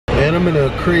Man, I'm in a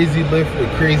crazy lift with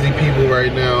crazy people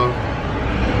right now.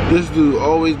 This dude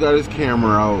always got his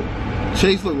camera out.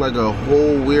 Chase looked like a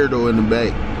whole weirdo in the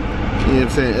back. You know what I'm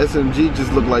saying? SMG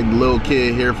just looked like the little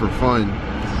kid here for fun.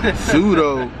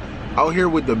 Pseudo out here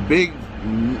with the big,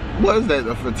 what is that,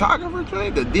 a photographer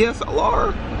thing? The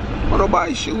DSLR? Well,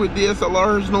 nobody shoot with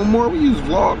DSLRs no more. We use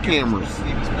vlog cameras.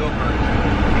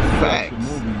 Facts.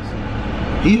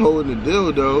 He holding the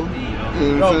deal though.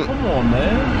 You know Yo, come on,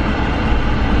 man.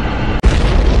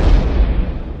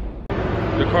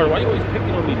 Carter, why you always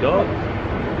picking on me, dog?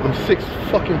 I'm 6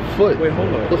 fucking foot. Wait,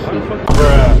 hold on. What's How the this? fuck?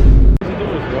 Bruh. What's he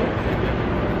doing, bro?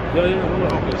 Yo, hold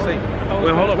on.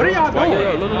 Wait, hold on. What are y'all doing?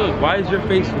 Yo, look. Why is your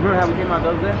face? Remember how we came out the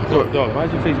other day? Dog, why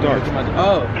is your face dark?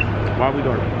 Oh. Why are we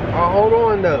dark? Hold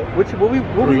on though. What we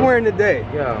wearing today?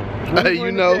 Hey,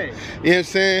 you know what I'm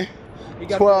saying?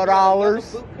 $12.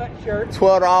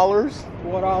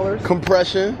 $12.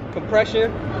 Compression.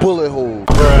 Bullet hole.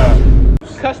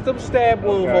 Custom stab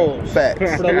wound holes.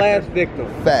 Facts. For the last victim.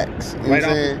 Facts. You Right know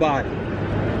off what I'm his saying? body.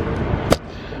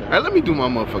 Alright, let me do my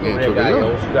motherfucking intro.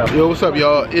 Yo, what's up,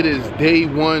 y'all? It is day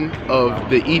 1 of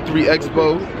the E3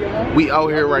 Expo. We out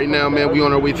here right now, man. We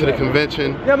on our way to the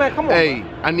convention. Yeah, man, come on. Hey,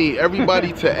 I need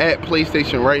everybody to add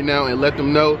PlayStation right now and let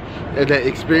them know that that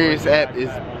Experience app is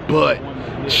butt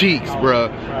cheeks, bruh.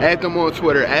 Add them on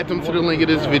Twitter. Add them to the link of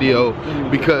this video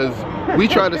because we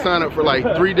tried to sign up for like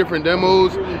 3 different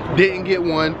demos, didn't get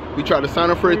one. We tried to sign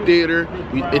up for a theater.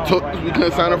 We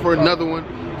couldn't sign up for another one.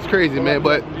 It's crazy, man.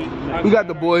 But we got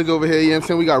the boys over here. You know what I'm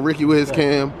saying? We got Ricky with his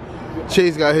cam.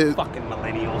 Chase got his. Fucking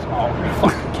millennials, all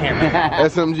fucking camera.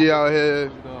 SMG out here.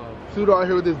 Pseudo out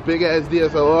here with this big ass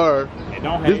DSLR.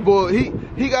 This boy,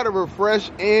 he got to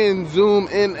refresh and zoom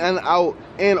in and out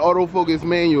and autofocus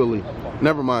manually.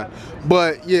 Never mind.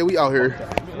 But yeah, we out here.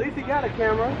 At least he got a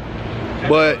camera.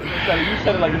 But You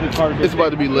said it like it's a Carter. it's about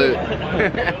to be lit.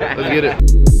 Let's get it.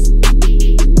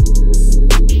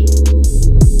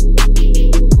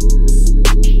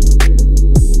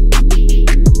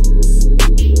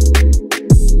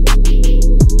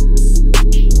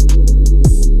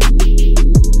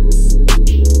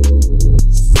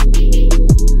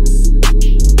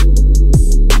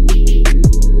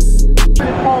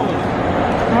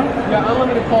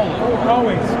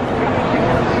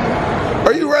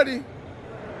 Are you ready?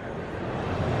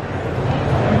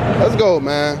 Let's go,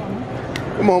 man.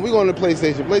 Come on, we going to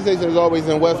PlayStation. PlayStation is always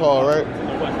in West Hall, right?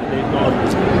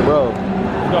 Bro.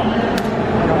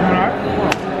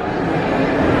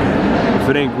 If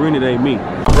it ain't green, it ain't me.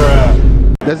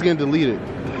 Bruh. That's getting deleted.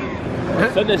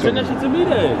 Send that shit to me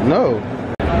then. No.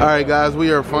 All right, guys,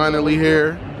 we are finally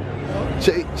here.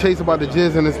 Chase about to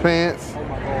jizz in his pants.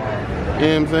 You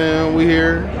know what I'm saying? We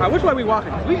here. Which way we walking?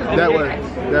 That way.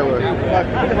 That way.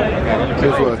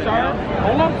 This way.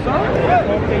 Hold up, sir.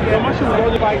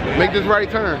 Make this right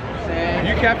turn.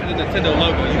 You captured the Nintendo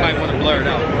logo. You might want to blur it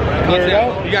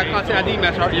out. You got content ID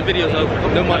match. Your video's over.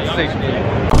 No monetization.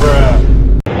 Bruh.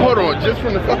 Hold on, just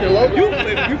from the fucking logo?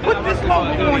 You put this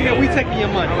logo on here, we taking your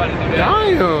money.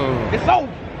 Damn. It's over.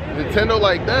 Nintendo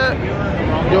like that?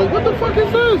 Yo, what the fuck is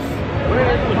this?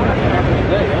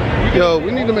 Yo,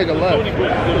 we need to make a left.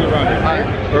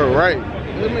 Or right.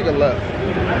 Let's make a left.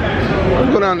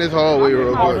 Let's go down this hallway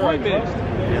real quick.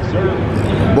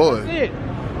 Boy,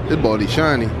 this body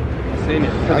shiny.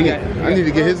 I need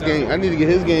to get his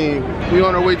game. We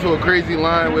on our way to a crazy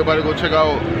line. We're about to go check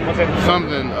out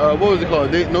something. What was it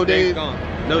called? No days off?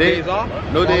 No days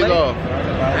off.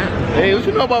 Hey, what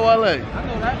you know about Wale? I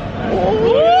know that.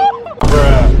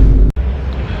 Bruh.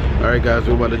 Alright guys,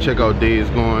 we're about to check out Days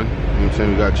Gone. You know what I'm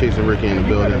saying? We got Chase and Ricky in the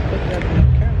building.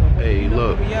 Hey,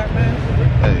 look.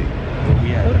 Hey.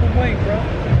 Put it away, bro.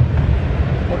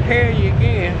 We'll carry you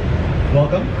again.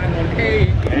 Welcome. I'm gonna carry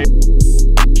you again.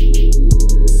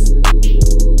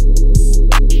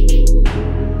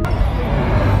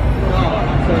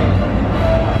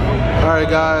 Alright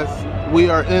guys, we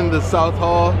are in the South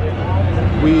Hall.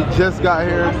 We just got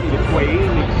here. You know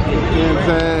what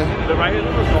I'm saying?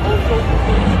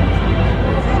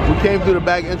 We came through the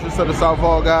back entrance of the South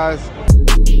Hall, guys.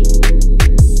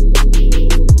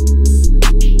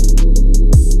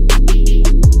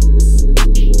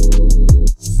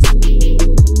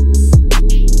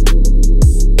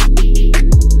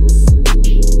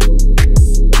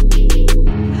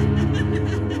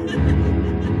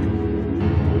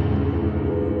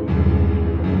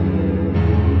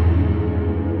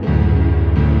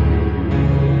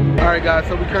 Alright guys,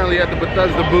 so we currently at the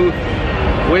Bethesda booth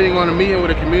waiting on a meeting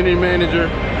with a community manager.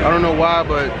 I don't know why,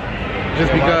 but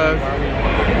just because.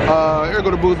 Here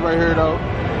go the booth right here though.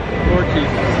 Lord Jesus. You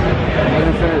know what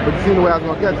I'm saying? But you seen the way I was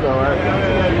gonna catch though, right? You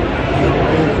know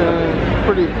what I'm saying?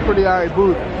 pretty alright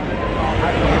booth.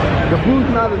 The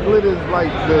booth's not as lit as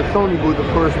like the Sony booth, of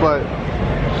course, but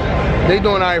they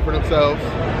doing alright for themselves.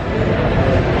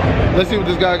 Let's see what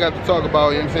this guy got to talk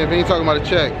about. You know what I'm saying? If he ain't talking about a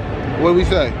check, what do we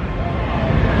say?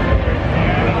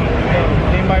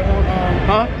 Anybody want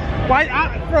Huh? Why?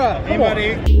 Bruh,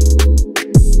 anybody?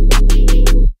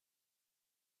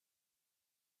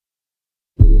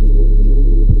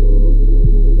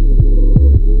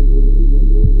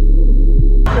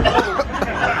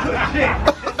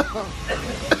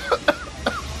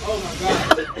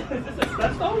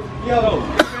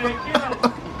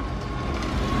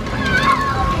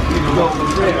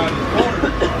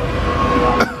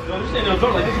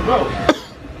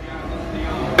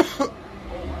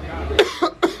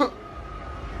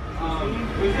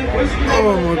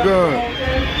 Oh my god.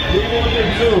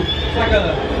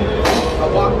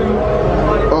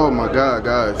 Oh my god,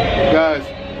 guys. Guys,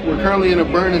 we're currently in a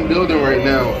burning building right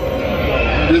now.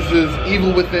 This is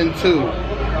Evil Within 2.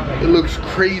 It looks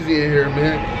crazy in here,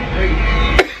 man.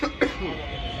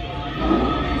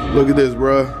 Look at this,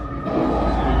 bruh.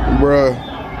 Bruh.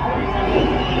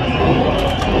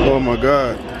 Oh my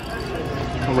god.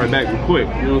 Come right back, we quit.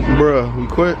 Bruh, we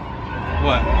quit?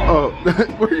 What? Oh,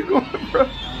 where you going, bro?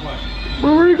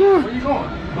 Bro, where you going? Where you going?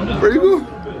 Where you going?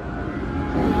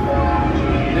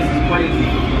 This is crazy.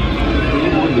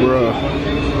 Bruh.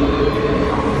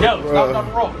 Yo, stop on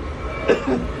the road.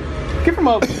 Get from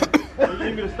over.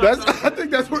 I think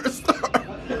that's where it starts.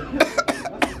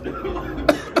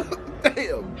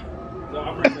 Damn.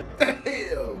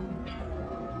 Damn.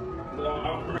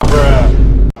 Bruh.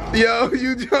 Yo,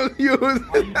 you was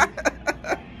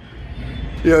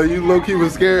Yo, you low-key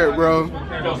was scared, bro.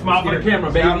 Yo, smile for the camera,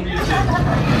 baby.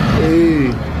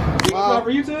 Hey. Smile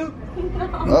for YouTube?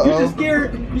 Uh-oh.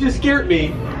 You just scared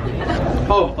me.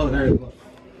 Oh, there it is.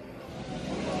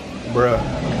 Bruh.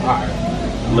 Alright.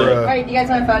 Bruh. Alright, you guys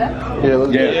want a photo? Yeah,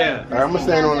 let's do it. Yeah. Alright, I'm gonna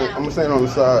stand on it. I'm gonna stand on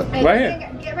the side. Wait, Right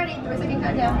here. Get ready for a second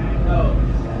countdown.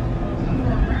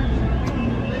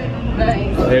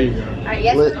 Nice. There you go. Alright,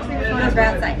 yes, Lit. photos are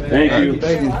outside. Thank you.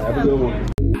 Thank you. Have a good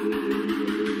one.